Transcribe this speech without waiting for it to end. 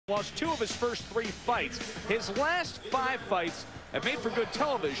Lost 2 of his first 3 fights. His last 5 fights have made for good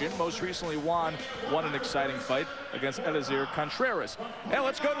television. Most recently, Juan won an exciting fight against Eliezer Contreras. Now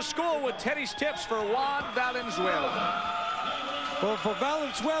let's go to school with Teddy's tips for Juan Valenzuela. Well, for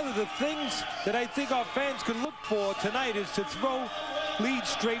Valenzuela, the things that I think our fans can look for tonight is to throw lead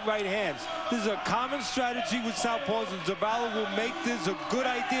straight right hands. This is a common strategy with southpaws, and Zavala will make this a good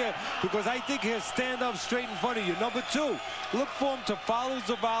idea because I think he'll stand up straight in front of you. Number 2, look for him to follow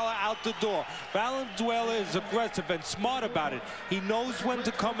Zavala out the door. Valenzuela is aggressive and smart about it. He knows when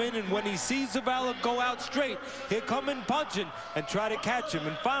to come in, and when he sees Zavala go out straight, he'll come in punching and try to catch him.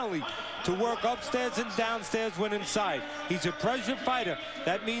 And finally, to work upstairs and downstairs when inside. He's a pressure fighter.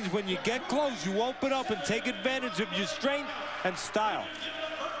 That means when you get close, you open up and take advantage of your strength and style.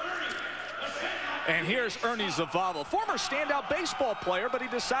 And here's Ernie Zavala, former standout baseball player, but he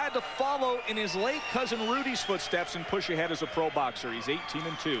decided to follow in his late cousin Rudy's footsteps and push ahead as a pro boxer. He's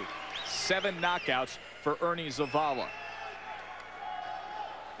 18-2, 7 knockouts for Ernie Zavala.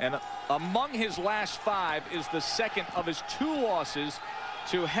 And among his last 5 is the second of his 2 losses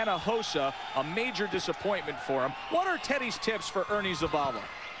to Hinojosa, a major disappointment for him. What are Teddy's tips for Ernie Zavala?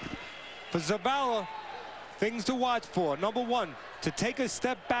 For Zavala, things to watch for. Number 1, to take a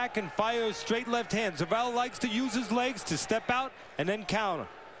step back and fire a straight left hand. Zavala likes to use his legs to step out and then counter.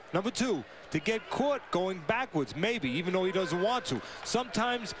 Number 2, to get caught going backwards, maybe, even though he doesn't want to.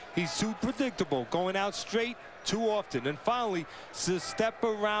 Sometimes he's too predictable, going out straight too often. And finally, to step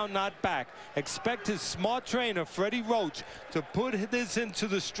around, not back. Expect his smart trainer, Freddie Roach, to put this into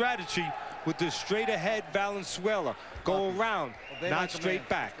the strategy with the straight ahead Valenzuela. Go around, not straight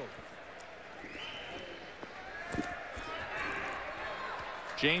back.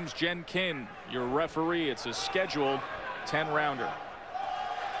 James Jenkin, your referee. It's a scheduled 10-rounder.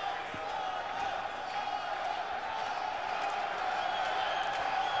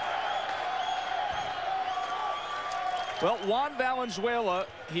 Well, Juan Valenzuela,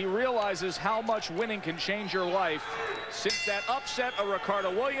 he realizes how much winning can change your life. Since that upset of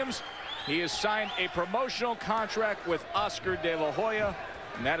Ricardo Williams, he has signed a promotional contract with Oscar de la Hoya,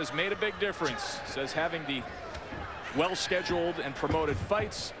 and that has made a big difference. Says having the well-scheduled and promoted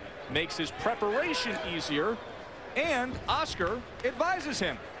fights makes his preparation easier, and Oscar advises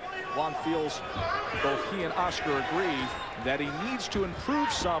him. Juan feels both he and Oscar agree that he needs to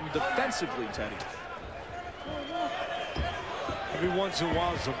improve some defensively, Teddy. Every once in a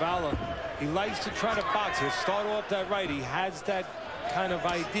while, Zavala, he likes to try to box. He'll start off that right. He has that kind of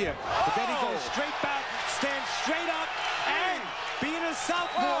idea. But then he goes straight back, stands straight up, and being a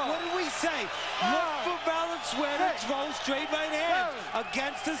southpaw, what did we say? Look for Valenzuela to throw straight right hand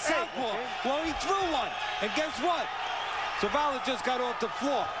against the southpaw. Well, he threw one. And guess what? Zavala just got off the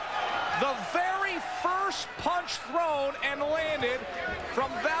floor. The very first punch thrown and landed from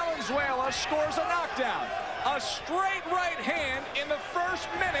Valenzuela scores a knockdown. A straight right hand in the first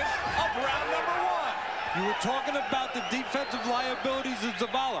minute of round number 1. You were talking about the defensive liabilities of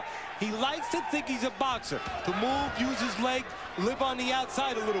Zavala. He likes to think he's a boxer, to move, use his leg, live on the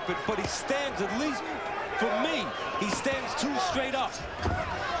outside a little bit, but he stands, at least for me, he stands too straight up.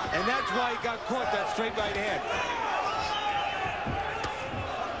 And that's why he got caught, that straight right hand.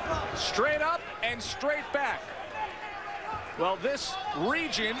 Straight up and straight back. Well, this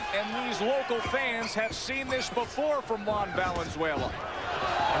region and these local fans have seen this before from Juan Valenzuela.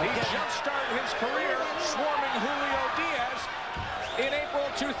 And he jump-started his career swarming Julio Diaz in April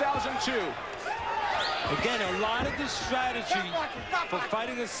 2002. Again, a lot of the strategy for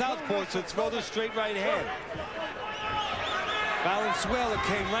fighting a southpaw is to throw the straight right hand. Valenzuela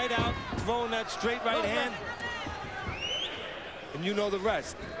came right out, throwing that straight right hand. And you know the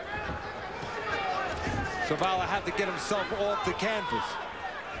rest. Zavala had to get himself off the canvas.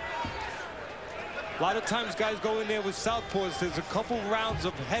 A lot of times guys go in there with southpaws, there's a couple rounds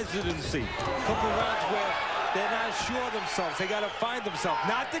of hesitancy, a couple rounds where they're not sure of themselves. They got to find themselves.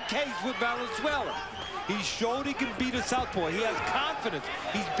 Not the case with Valenzuela. He showed he can beat a southpaw. He has confidence.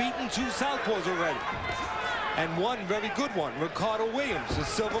 He's beaten 2 southpaws already. And one very good one, Ricardo Williams, a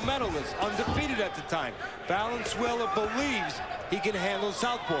silver medalist, undefeated at the time. Valenzuela believes he can handle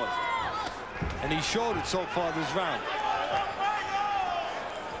southpaws. And he showed it so far this round.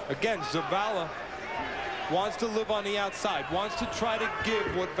 Again, Zavala wants to live on the outside, wants to try to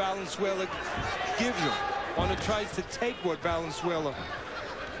give what Valenzuela gives him. Tries to take what Valenzuela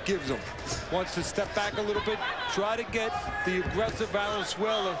gives him. Wants to step back a little bit, try to get the aggressive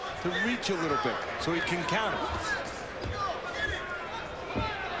Valenzuela to reach a little bit so he can counter.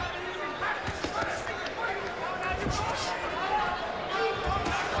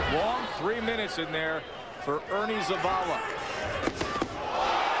 Long 3 minutes in there for Ernie Zavala.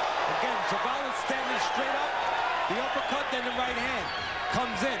 standing straight up. The uppercut, then the right hand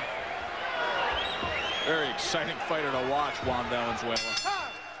comes in. Very exciting fighter to watch, Juan Valenzuela.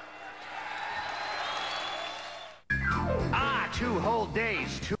 2 whole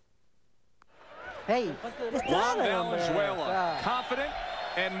days. Hey, Juan Valenzuela, confident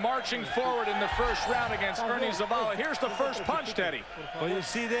and marching forward in the first round against Ernie Zavala. Here's the first punch, Teddy. Well, you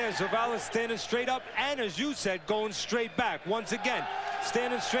see there, Zavala standing straight up, and as you said, going straight back. Once again,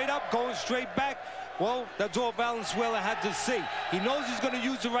 standing straight up, going straight back. Well, that's all Valenzuela had to see. He knows he's going to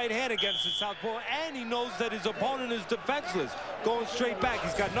use the right hand against the southpaw, and he knows that his opponent is defenseless, going straight back.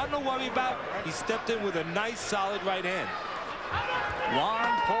 He's got nothing to worry about. He stepped in with a nice, solid right hand.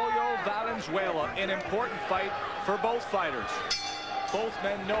 Juan Pollo Valenzuela, an important fight for both fighters. Both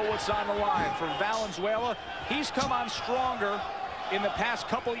men know what's on the line. For Valenzuela, he's come on stronger in the past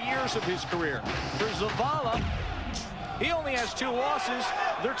couple years of his career. For Zavala, he only has 2 losses.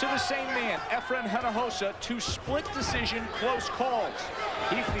 They're to the same man, Efren Hinojosa, 2 split decision close calls.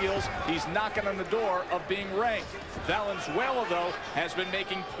 He feels he's knocking on the door of being ranked. Valenzuela, though, has been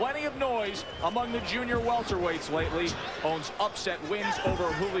making plenty of noise among the junior welterweights lately. Owns upset wins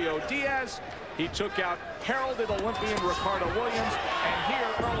over Julio Diaz. He took out heralded Olympian Ricardo Williams, and here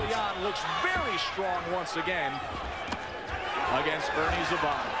early on looks very strong once again against Ernie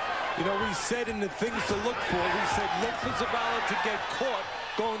Zavala. You know, we said in the things to look for, we said look for Zavala to get caught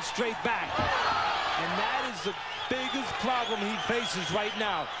going straight back. And that is the biggest problem he faces right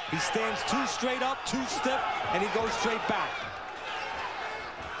now. He stands too straight up, too stiff, and he goes straight back.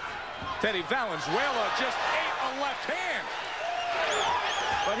 Teddy, Valenzuela just ate a left hand.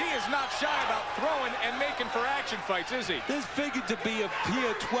 But he is not shy about throwing and making for action fights, is he? This figured to be a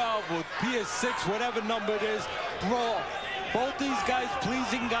Pier 12 or Pier 6, whatever number it is, brawl. Both these guys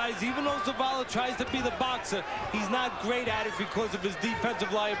pleasing guys. Even though Zavala tries to be the boxer, he's not great at it because of his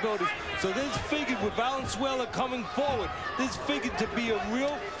defensive liabilities. So this figured with Valenzuela coming forward, this figured to be a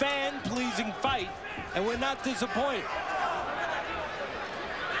real fan-pleasing fight, and we're not disappointed.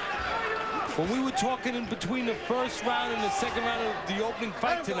 When we were talking in between the first round and the second round of the opening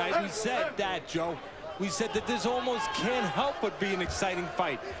fight tonight, we said that, Joe. We said that this almost can't help but be an exciting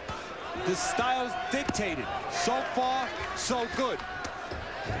fight. The style's dictated. So far, so good.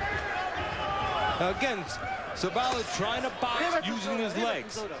 Now again, Zavala trying to box using his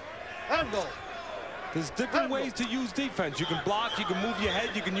legs. There's different ways to use defense. You can block, you can move your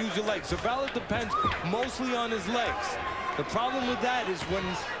head, you can use your legs. Zavala depends mostly on his legs. The problem with that is when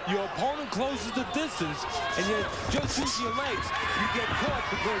your opponent closes the distance and you just use your legs, you get caught,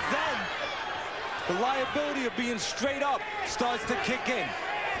 because then the liability of being straight up starts to kick in.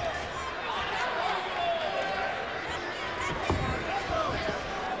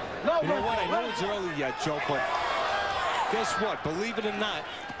 You know what? I know it's early yet, Joe, but guess what? Believe it or not,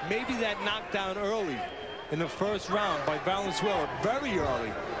 maybe that knockdown early in the first round by Valenzuela, very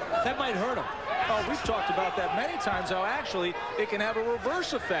early, that might hurt him. Oh, we've talked about that many times, how actually it can have a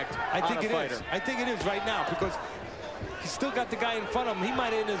reverse effect on a fighter. I think it is right now, because he's still got the guy in front of him. He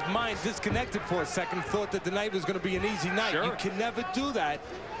might have in his mind disconnected for a second, thought that the night was going to be an easy night. Sure. You can never do that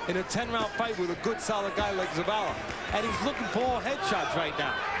in a 10-round fight with a good, solid guy like Zavala. And he's looking for all headshots right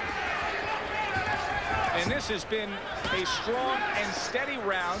now. And this has been a strong and steady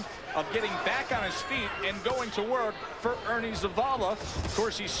round of getting back on his feet and going to work for Ernie Zavala. Of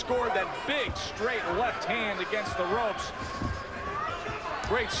course, he scored that big straight left hand against the ropes.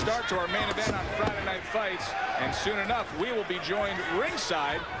 Great start to our main event on Friday Night Fights. And soon enough, we will be joined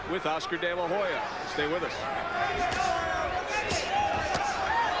ringside with Oscar De La Hoya. Stay with us.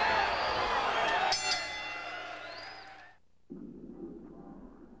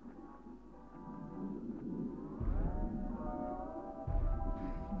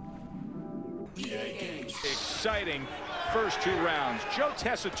 Exciting first 2 rounds. Joe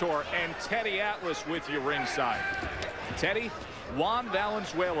Tessitore and Teddy Atlas with you ringside. Teddy, Juan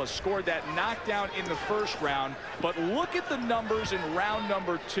Valenzuela scored that knockdown in the first round, but look at the numbers in round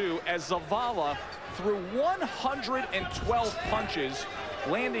number 2 as Zavala threw 112 punches,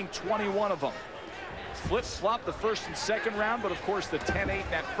 landing 21 of them. Flip-flop the first and second round, but of course the 10-8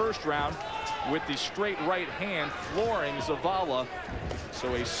 in that first round with the straight right hand flooring Zavala.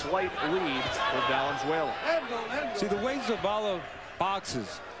 So a slight lead for Valenzuela. See, the way Zavala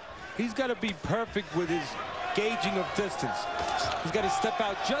boxes, he's got to be perfect with his gauging of distance. He's got to step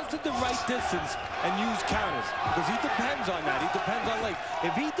out just at the right distance and use counters, because he depends on that. He depends on legs.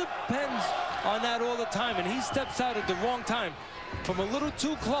 If he depends on that all the time and he steps out at the wrong time, from a little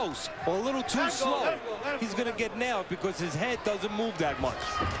too close or a little too slow, he's going to get nailed because his head doesn't move that much.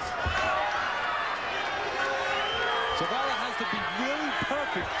 Zavala has to be really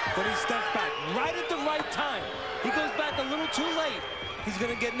perfect when he steps back. Right at the right time. He goes back a little too late. He's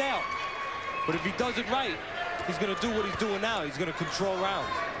going to get nailed. But if he does it right, he's going to do what he's doing now. He's going to control rounds.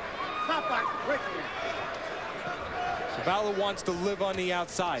 Zavala wants to live on the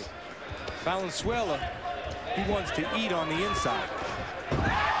outside. Valenzuela, he wants to eat on the inside.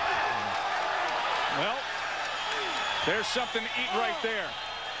 Well, there's something to eat right there.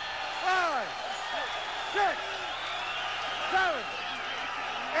 5, 6, 7,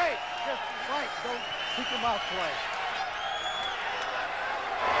 8. Just fight. Don't keep your mouth closed.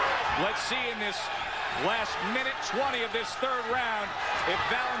 Let's see in this last minute 20 of this third round if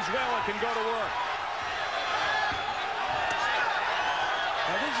Valenzuela can go to work.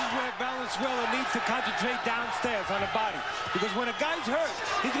 Now this is where Valenzuela needs to concentrate downstairs on the body. Because when a guy's hurt,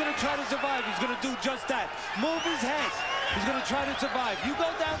 he's going to try to survive. He's going to do just that. Move his head. He's going to try to survive. You go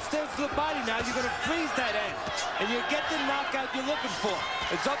downstairs to the body now, you're going to freeze that end. And you get the knockout you're looking for.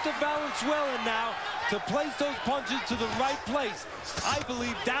 It's up to Valenzuela now to place those punches to the right place. I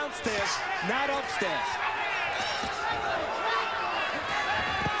believe downstairs, not upstairs.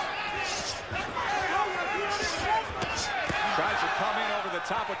 Tries to come in over the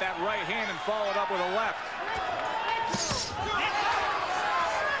top with that right hand and followed up with a left.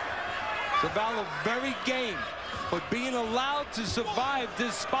 Zavala very game, but being allowed to survive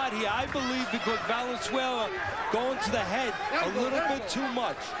this spot here, I believe, because Valenzuela going to the head a little bit too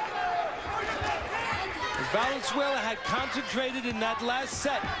much. If Valenzuela had concentrated in that last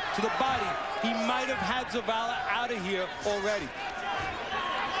set to the body, he might have had Zavala out of here already.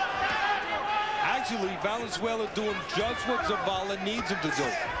 Actually, Valenzuela doing just what Zavala needs him to do.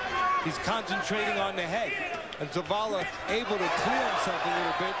 He's concentrating on the head, and Zavala able to clear himself a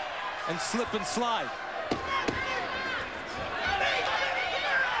little bit and slip and slide.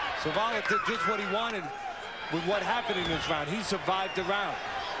 Zavala did just what he wanted with what happened in this round. He survived the round.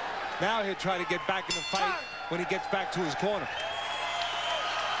 Now he'll try to get back in the fight when he gets back to his corner.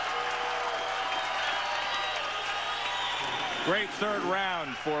 Great third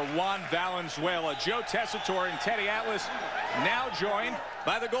round for Juan Valenzuela. Joe Tessitore and Teddy Atlas now joined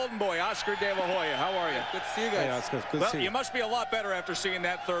by the Golden Boy, Oscar De La Hoya. How are you? Good to see you guys. Hey, Oscar, good to see you. You must be a lot better after seeing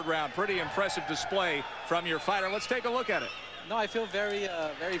that third round. Pretty impressive display from your fighter. Let's take a look at it. No, I feel very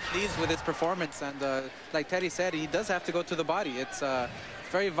pleased with his performance. And like Teddy said, he does have to go to the body. It's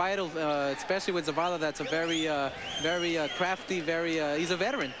very vital, especially with Zavala. That's a very crafty, he's a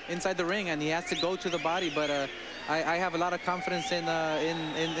veteran inside the ring, and he has to go to the body. But I have a lot of confidence in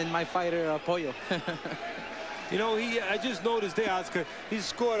my fighter, Pollo. You know, I just noticed there, Oscar, he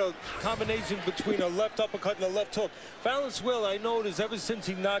scored a combination between a left uppercut and a left hook. Valenzuela, I noticed ever since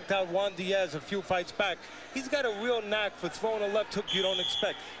he knocked out Juan Diaz a few fights back, he's got a real knack for throwing a left hook you don't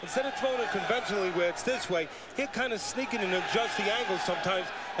expect. Instead of throwing it conventionally where it's this way, he'll kind of sneak it and adjust the angle sometimes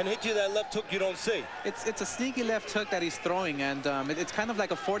and hit you that left hook you don't see. It's a sneaky left hook that he's throwing, and it's kind of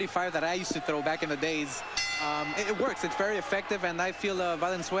like a 45 that I used to throw back in the days. It works. It's very effective, and I feel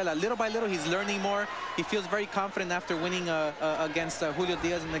Valenzuela, little by little, he's learning more. He feels very confident after winning against Julio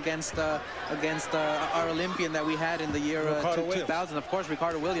Diaz and against our Olympian that we had in the year 2000, of course,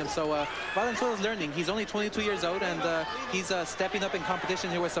 Ricardo Williams. So Valenzuela's learning. He's only 22 years old, and he's stepping up in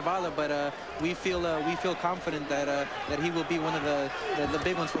competition here with Zavala. But we feel confident that he will be one of the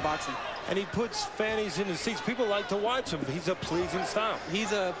big ones for boxing. And he puts fannies in the seats. People like to watch him. He's a pleasing style.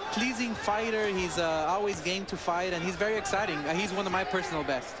 He's a pleasing fighter. He's always game to fight, and he's very exciting. He's one of my personal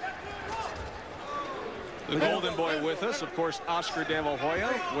best. The Golden Boy with us, of course, Oscar De La Hoya,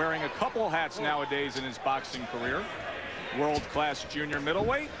 wearing a couple hats nowadays in his boxing career. World-class junior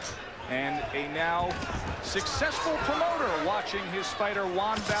middleweight, and a now successful promoter watching his fighter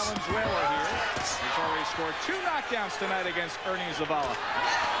Juan Valenzuela here. He's already scored 2 knockdowns tonight against Ernie Zavala.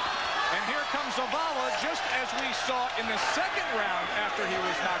 And here comes Zavala, just as we saw in the second round after he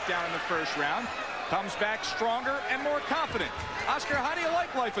was knocked down in the first round. Comes back stronger and more confident. Oscar, how do you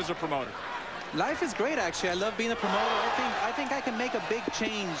like life as a promoter? Life is great, actually. I love being a promoter. I think I can make a big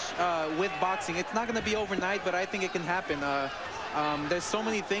change with boxing. It's not going to be overnight, but I think it can happen. There's so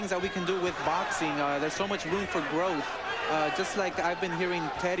many things that we can do with boxing. There's so much room for growth. Just like I've been hearing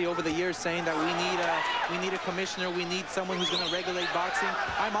Teddy over the years saying that we need a commissioner, we need someone who's going to regulate boxing.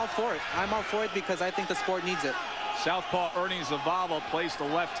 I'm all for it. I'm all for it because I think the sport needs it. Southpaw Ernie Zavala placed the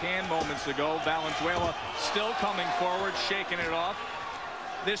left hand moments ago. Valenzuela still coming forward, shaking it off.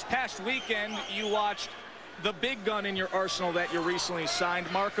 This past weekend, you watched the big gun in your arsenal that you recently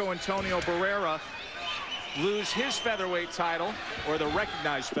signed, Marco Antonio Barrera, lose his featherweight title, or the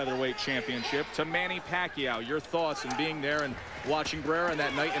recognized featherweight championship, to Manny Pacquiao. Your thoughts in being there and watching Barrera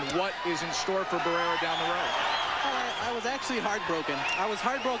that night, and what is in store for Barrera down the road? I was actually heartbroken. I was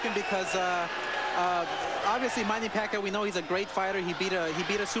heartbroken because obviously Manny Pacquiao, we know he's a great fighter. He beat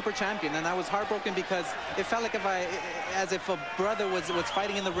a super champion, and I was heartbroken because it felt like as if a brother was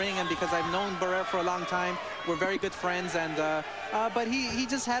fighting in the ring, and because I've known Barrera for a long time, we're very good friends, and but he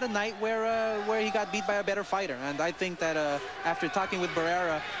just had a night where he got beat by a better fighter, and I think that after talking with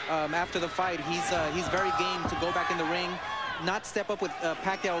Barrera after the fight, he's very game to go back in the ring. Not step up with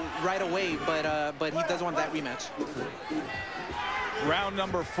Pacquiao right away, but he does want that rematch. Round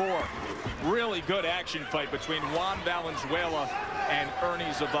number 4. Really good action fight between Juan Valenzuela and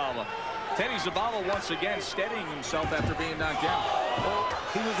Ernie Zavala. Teddy Zavala once again steadying himself after being knocked down. Well,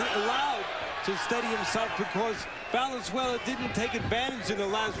 he was allowed to steady himself because Valenzuela didn't take advantage in the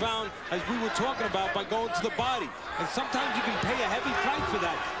last round, as we were talking about, by going to the body. And sometimes you can pay a heavy price for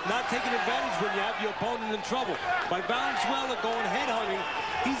that, not taking advantage when you have your opponent in trouble. By Valenzuela going headhunting,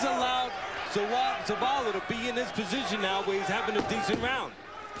 he's allowed Zavala to be in this position now where he's having a decent round.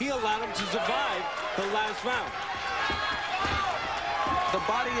 He allowed him to survive the last round. The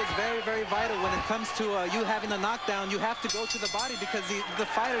body is very, very vital when it comes to you having a knockdown. You have to go to the body because the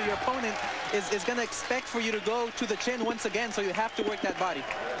fighter, your opponent, is going to expect for you to go to the chin once again, so you have to work that body.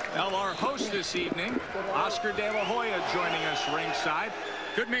 Well, our host this evening, Oscar De La Hoya, joining us ringside.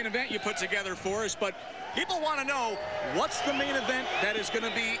 Good main event you put together for us, but people want to know, what's the main event that is going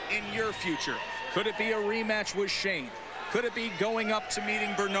to be in your future? Could it be a rematch with Shane? Could it be going up to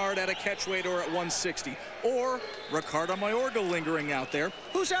meeting Bernard at a catchweight or at 160? Or Ricardo Mayorga lingering out there?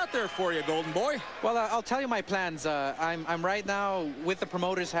 Who's out there for you, Golden Boy? Well, I'll tell you my plans. I'm right now with the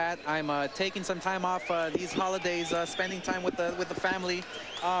promoter's hat. I'm taking some time off these holidays, spending time with the family.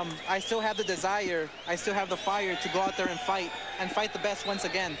 I still have the desire, I still have the fire to go out there and fight the best once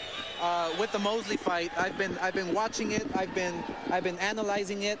again. With the Mosley fight, I've been watching it. I've been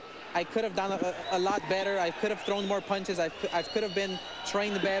analyzing it. I could have done a lot better. I could have thrown more punches. I could have been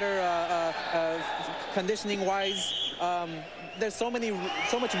trained better, conditioning-wise. There's so much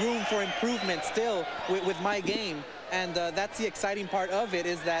room for improvement still with my game, and that's the exciting part of it,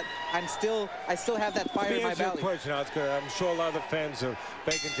 is that I still have that fire in my belly. Question, Oscar. I'm sure a lot of the fans are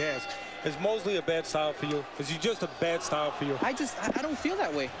begging to ask. Is Mosley a bad style for you? Is he just a bad style for you? I don't feel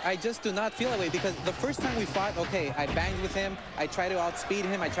that way. I just do not feel that way, because the first time we fought, okay, I banged with him. I tried to outspeed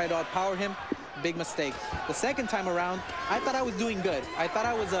him. I tried to outpower him. Big mistake. The second time around, I thought I was doing good. I thought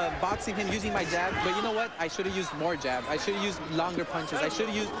I was boxing him using my jab, but you know what? I should have used more jab. I should have used longer punches. I should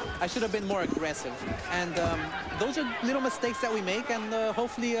have been more aggressive. And those are little mistakes that we make, and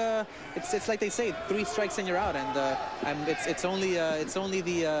hopefully it's like they say, 3 strikes and you're out. And it's only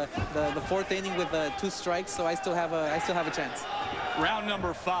the 4th inning with 2 strikes, so I still have a chance. Round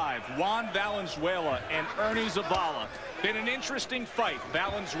number 5, Juan Valenzuela and Ernie Zavala. Been an interesting fight.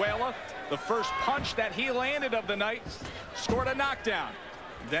 Valenzuela, the first punch that he landed of the night, scored a knockdown.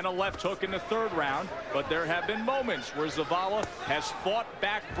 Then a left hook in the 3rd round, but there have been moments where Zavala has fought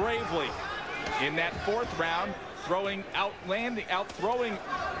back bravely. In that 4th round, outthrowing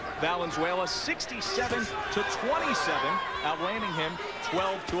Valenzuela 67-27, outlanding him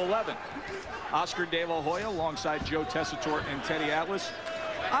 12-11. Oscar De La Hoya alongside Joe Tessitore and Teddy Atlas.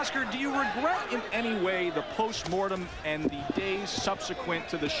 Oscar, do you regret in any way the post-mortem and the days subsequent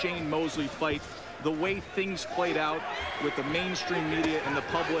to the Shane Mosley fight, the way things played out with the mainstream media and the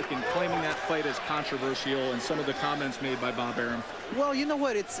public, and claiming that fight as controversial, and some of the comments made by Bob Arum? Well, you know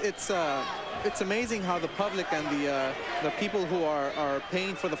what? It's amazing how the public and the people who are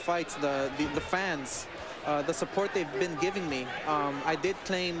paying for the fights, the fans, the support they've been giving me. I did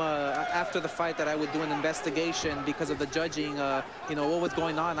claim after the fight that I would do an investigation because of the judging, you know, what was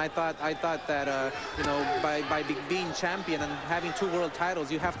going on. I thought that, you know, by being champion and having 2 world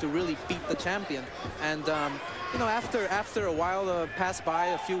titles, you have to really beat the champion. And, you know, after a while passed by,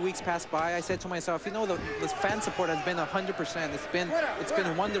 a few weeks passed by, I said to myself, you know, the fan support has been 100%. It's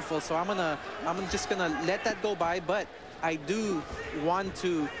been wonderful. So I'm just gonna let that go by. But I do want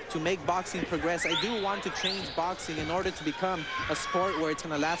to make boxing progress. I do want to change boxing in order to become a sport where it's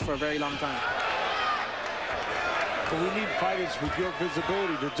going to last for a very long time. Well, we need fighters with your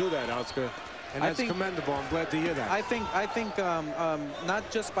visibility to do that, Oscar. And that's commendable. I'm glad to hear that. I think not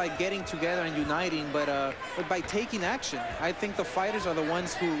just by getting together and uniting, but by taking action. I think the fighters are the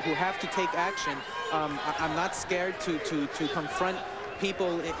ones who have to take action. I'm not scared to confront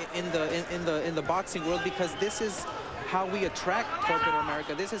people in the boxing world, because this is how we attract corporate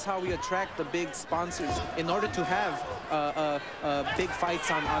America. This is how we attract the big sponsors in order to have big fights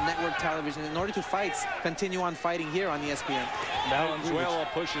on network television, in order to continue on fighting here on ESPN. Valenzuela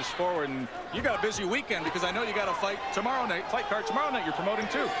pushes forward, and you got a busy weekend because I know you got a fight tomorrow night, fight card tomorrow night you're promoting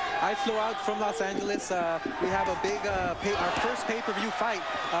too. I flew out from Los Angeles. We have a big, our first pay-per-view fight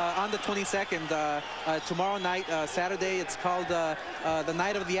on the 22nd. Tomorrow night, Saturday, it's called the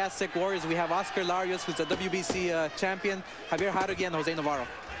Night of the Aztec Warriors. We have Oscar Larios, who's the WBC champion, Javier Jauregui, and Jose Navarro.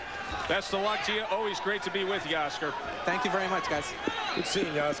 Best of luck to you. Always great to be with you, Oscar. Thank you very much, guys. Good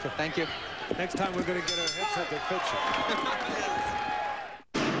seeing you, Oscar. Thank you. Next time we're going to get a headset that fits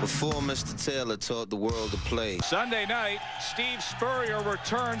you. Before Mr. Taylor taught the world to play. Sunday night, Steve Spurrier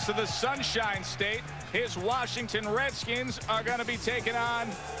returns to the Sunshine State. His Washington Redskins are going to be taking on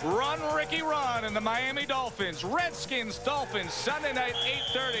Run Ricky Run and the Miami Dolphins. Redskins, Dolphins, Sunday night,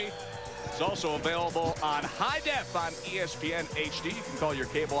 8:30. It's also available on high def on ESPN HD. You can call your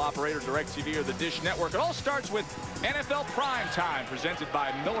cable operator, DirecTV, or the Dish Network. It all starts with NFL Prime Time, presented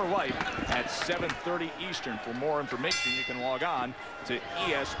by Miller Lite at 7:30 Eastern. For more information, you can log on to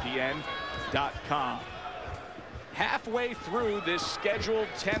ESPN.com. Halfway through this scheduled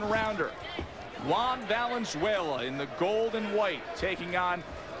 10-rounder, Juan Valenzuela in the gold and white taking on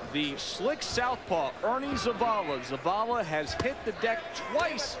the slick southpaw, Ernie Zavala. Zavala has hit the deck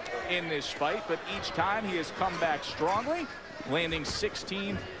twice in this fight, but each time he has come back strongly, landing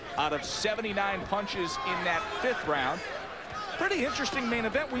 16 out of 79 punches in that 5th round. Pretty interesting main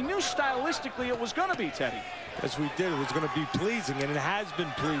event. We knew stylistically it was going to be, Teddy. Yes, we did. It was going to be pleasing, and it has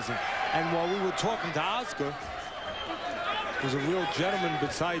been pleasing. And while we were talking to Oscar, he was a real gentleman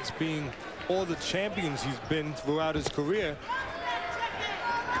besides being all the champions he's been throughout his career.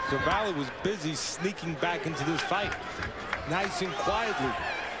 Zavala was busy sneaking back into this fight, nice and quietly,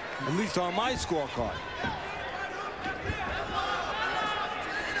 at least on my scorecard.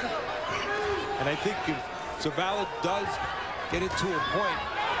 And I think if Zavala does get it to a point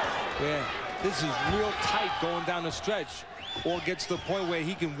where this is real tight going down the stretch, or gets to the point where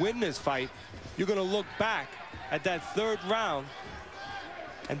he can win this fight, you're going to look back at that 3rd round,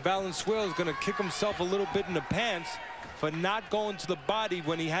 and Valenzuela is going to kick himself a little bit in the pants for not going to the body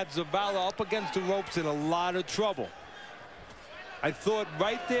when he had Zavala up against the ropes in a lot of trouble. I thought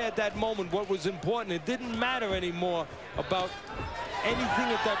right there at that moment what was important, it didn't matter anymore about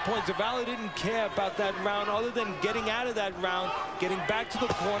anything at that point. Zavala didn't care about that round other than getting out of that round, getting back to the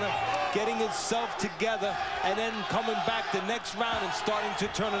corner, getting himself together, and then coming back the next round and starting to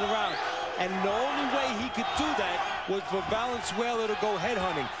turn it around. And the only way he could do that was for Valenzuela to go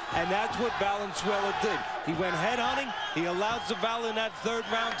headhunting. And that's what Valenzuela did. He went headhunting. He allowed Zavala in that 3rd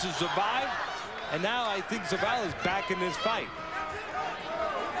round to survive. And now I think Zavala's back in this fight.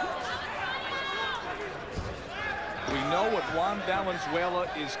 We know what Juan Valenzuela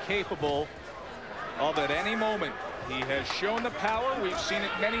is capable of at any moment. He has shown the power. We've seen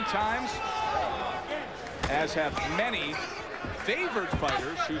it many times, as have many favored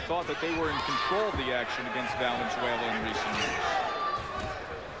fighters who thought that they were in control of the action against Valenzuela in recent years.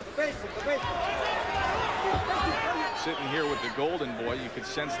 Sitting here with the Golden Boy, you could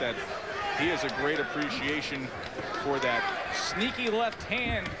sense that he has a great appreciation for that sneaky left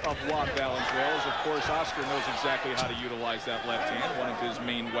hand of Juan Valenzuela's. Of course, Oscar knows exactly how to utilize that left hand, one of his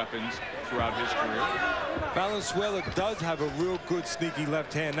main weapons throughout his career. Valenzuela does have a real good sneaky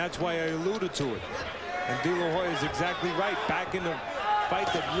left hand. That's why I alluded to it. And De La Hoya is exactly right. Back in the fight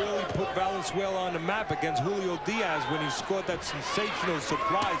that really put Valenzuela on the map against Julio Diaz when he scored that sensational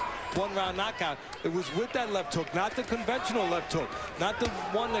surprise 1-round knockout. It was with that left hook, not the conventional left hook, not the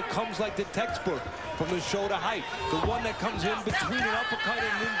one that comes like the textbook from the shoulder height, the one that comes in between an uppercut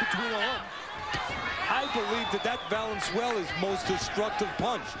and in between a hook. I believe that that Valenzuela's most destructive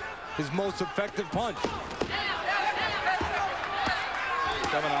punch, his most effective punch.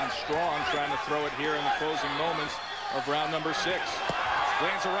 Coming on strong, trying to throw it here in the closing moments of round number 6.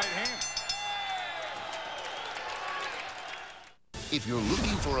 Lands a right hand. If you're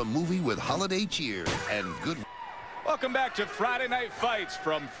looking for a movie with holiday cheer and good... Welcome back to Friday Night Fights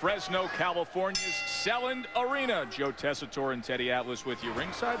from Fresno, California's Selland Arena. Joe Tessitore and Teddy Atlas with you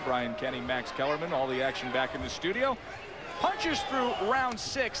ringside. Brian Kenny, Max Kellerman, all the action back in the studio. Punches through round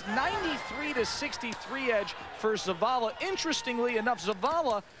 6, 93-63 edge for Zavala. Interestingly enough,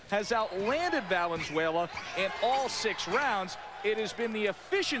 Zavala has outlanded Valenzuela in all 6 rounds. It has been the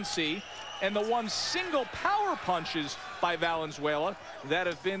efficiency and the one single power punches by Valenzuela that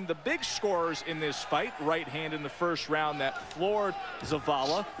have been the big scorers in this fight. Right hand in the first round that floored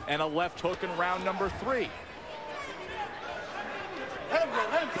Zavala, and a left hook in round number 3.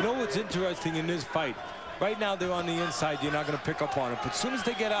 You know what's interesting in this fight? Right now, they're on the inside. You're not going to pick up on it. But as soon as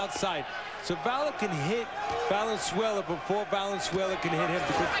they get outside, Zavala can hit Valenzuela before Valenzuela can hit him,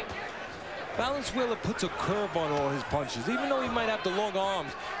 because Valenzuela puts a curve on all his punches. Even though he might have the long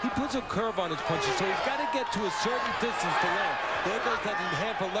arms, he puts a curve on his punches, so he's got to get to a certain distance to land. There goes that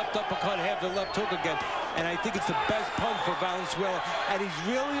half a left uppercut, half a left hook again. And I think it's the best punch for Valenzuela, and he's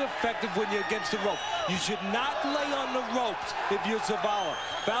really effective when you're against the rope. You should not lay on the ropes if you're Zavala.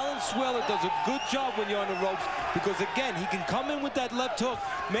 Valenzuela does a good job when you're on the ropes, because again, he can come in with that left hook,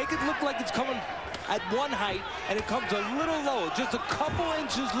 make it look like it's coming at one height, and it comes a little lower, just a couple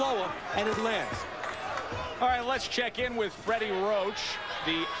inches lower, and it lands. All right, let's check in with Freddie Roach,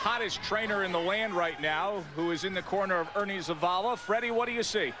 the hottest trainer in the land right now, who is in the corner of Ernie Zavala. Freddie, what do you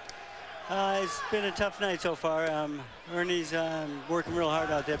see? It's been a tough night so far. Ernie's working real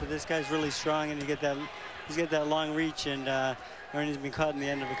hard out there, but this guy's really strong, and he's got that long reach, and Ernie's been caught in the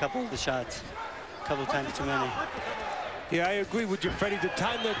end of a couple of the shots, a couple of times too many. Yeah, I agree with you, Freddie. The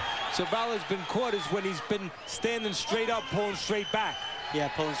time that Zavala's been caught is when he's been standing straight up, pulling straight back. Yeah,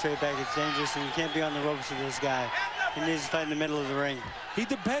 pulling straight back, it's dangerous, and you can't be on the ropes with this guy. He needs to fight in the middle of the ring. He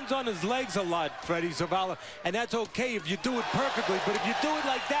depends on his legs a lot, Freddie Zavala, and that's okay if you do it perfectly, but if you do it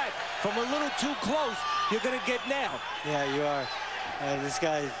like that, from a little too close, you're going to get nailed. Yeah, you are. This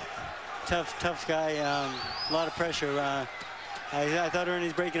guy, tough guy, a lot of pressure. I thought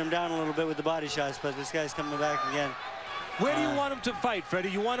Ernie's breaking him down a little bit with the body shots, but this guy's coming back again. Where do you want him to fight, Freddie?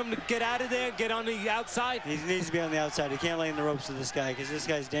 You want him to get out of there, get on the outside? He needs to be on the outside. He can't lay in the ropes with this guy, because this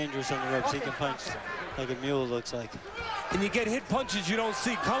guy's dangerous on the ropes. He can punch like a mule, looks like. And you get hit punches you don't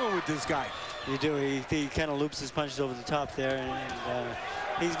see coming with this guy. You do. He kind of loops his punches over the top there, and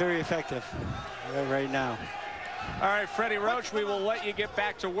he's very effective right now. All right, Freddie Roach, we will let you get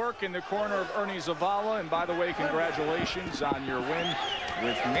back to work in the corner of Ernie Zavala. And by the way, congratulations on your win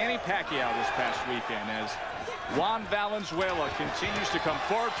with Manny Pacquiao this past weekend, as Juan Valenzuela continues to come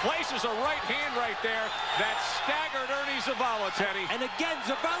forward, places a right hand right there that staggered Ernie Zavala, Teddy. And again,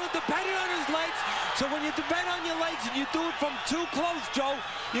 Zavala depended on his legs, so when you depend on your legs and you do it from too close, Joe,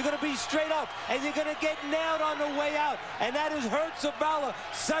 you're going to be straight up, and you're going to get nailed on the way out, and that has hurt Zavala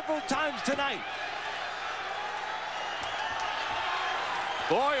several times tonight.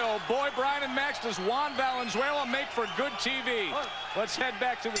 Boy, oh boy, Brian and Max, does Juan Valenzuela make for good TV? Let's head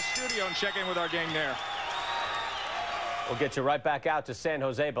back to the studio and check in with our gang there. We'll get you right back out to San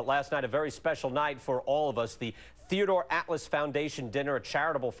Jose, but last night a very special night for all of us. The Theodore Atlas Foundation dinner, a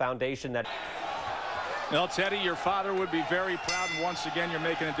charitable foundation that... Well, Teddy, your father would be very proud, and once again, you're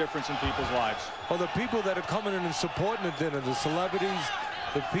making a difference in people's lives. Well, the people that are coming in and supporting the dinner, the celebrities,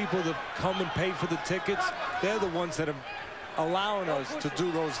 the people that come and pay for the tickets, they're the ones that are allowing us to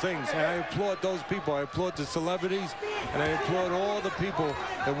do those things. And I applaud those people. I applaud the celebrities, and I applaud all the people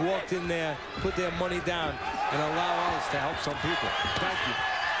that walked in there, put their money down, and allow us to help some people. Thank you.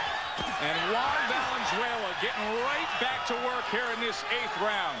 And Juan Valenzuela getting right back to work here in this 8th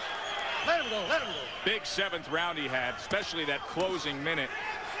round. Let him go, let him go. Big 7th round he had, especially that closing minute.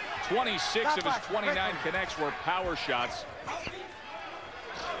 26 of his 29 connects were power shots.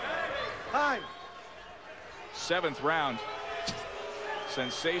 Time. 7th round.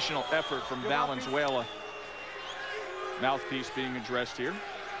 Sensational effort from Valenzuela. Mouthpiece being addressed here.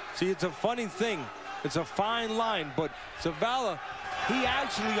 See, it's a funny thing. It's a fine line, but Zavala, he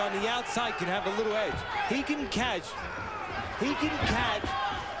actually on the outside can have a little edge. He can catch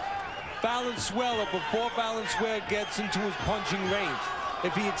Valenzuela before Valenzuela gets into his punching range.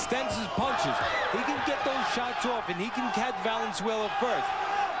 If he extends his punches, he can get those shots off, and he can catch Valenzuela first.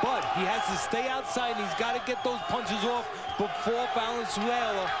 But he has to stay outside, and he's got to get those punches off before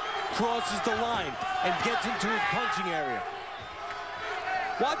Valenzuela crosses the line and gets into his punching area.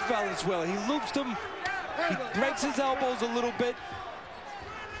 Watch Valenzuela. He loops them, he breaks his elbows a little bit,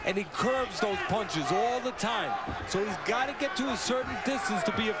 and he curves those punches all the time. So he's got to get to a certain distance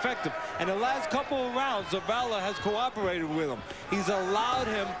to be effective. And the last couple of rounds, Zavala has cooperated with him. He's allowed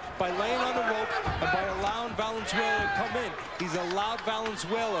him, by laying on the ropes and by allowing Valenzuela to come in, he's allowed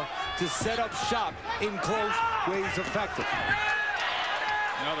Valenzuela to set up shop in close where he's effective.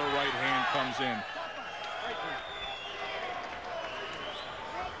 Another right hand comes in.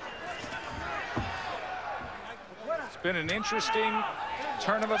 It's been an interesting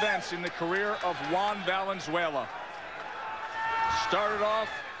turn of events in the career of Juan Valenzuela. Started off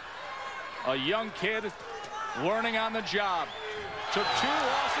a young kid learning on the job. Took 2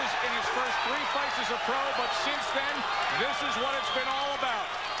 losses in his first 3 fights as a pro, but since then, this is what it's been all about.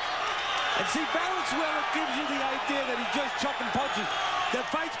 And see, Valenzuela gives you the idea that he's just chucking punches. The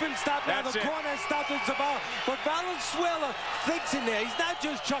fight's been stopped now. That's The it. corner has stopped with Zavala. But Valenzuela thinks in there. He's not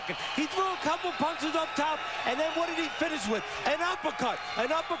just chucking. He threw a couple punches up top, and then what did he finish with? An uppercut.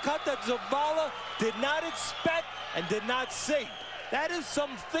 An uppercut that Zavala did not expect and did not see. That is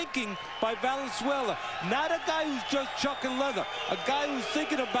some thinking by Valenzuela. Not a guy who's just chucking leather. A guy who's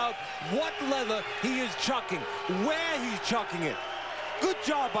thinking about what leather he is chucking, where he's chucking it. Good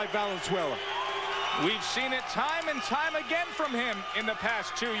job by Valenzuela. We've seen it time and time again from him in the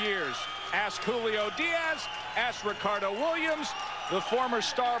past 2 years. Ask Julio Diaz, ask Ricardo Williams, the former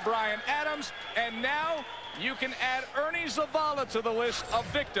star Brian Adams, and now you can add Ernie Zavala to the list of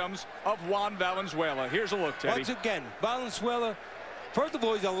victims of Juan Valenzuela. Here's a look, Teddy. Once again, Valenzuela, first of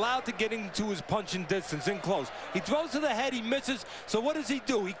all, he's allowed to get into his punching distance in close. He throws to the head, he misses. So what does he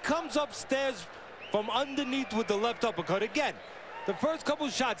do? He comes upstairs from underneath with the left uppercut. Again, the first couple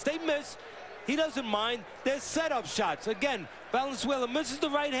shots, they miss. He doesn't mind. They're setup shots. Again, Valenzuela misses the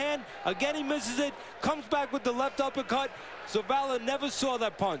right hand. Again, he misses it. Comes back with the left uppercut. Zavala never saw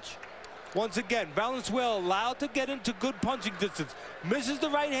that punch. Once again, Valenzuela allowed to get into good punching distance. Misses the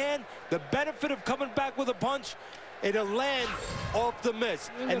right hand. The benefit of coming back with a punch, it'll land off the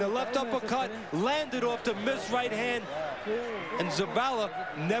miss. And the left uppercut landed off the missed right hand. And Zavala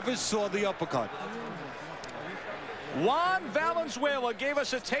never saw the uppercut. Juan Valenzuela gave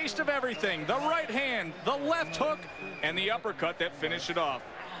us a taste of everything. The right hand, the left hook, and the uppercut that finished it off.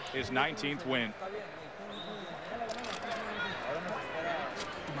 His 19th win.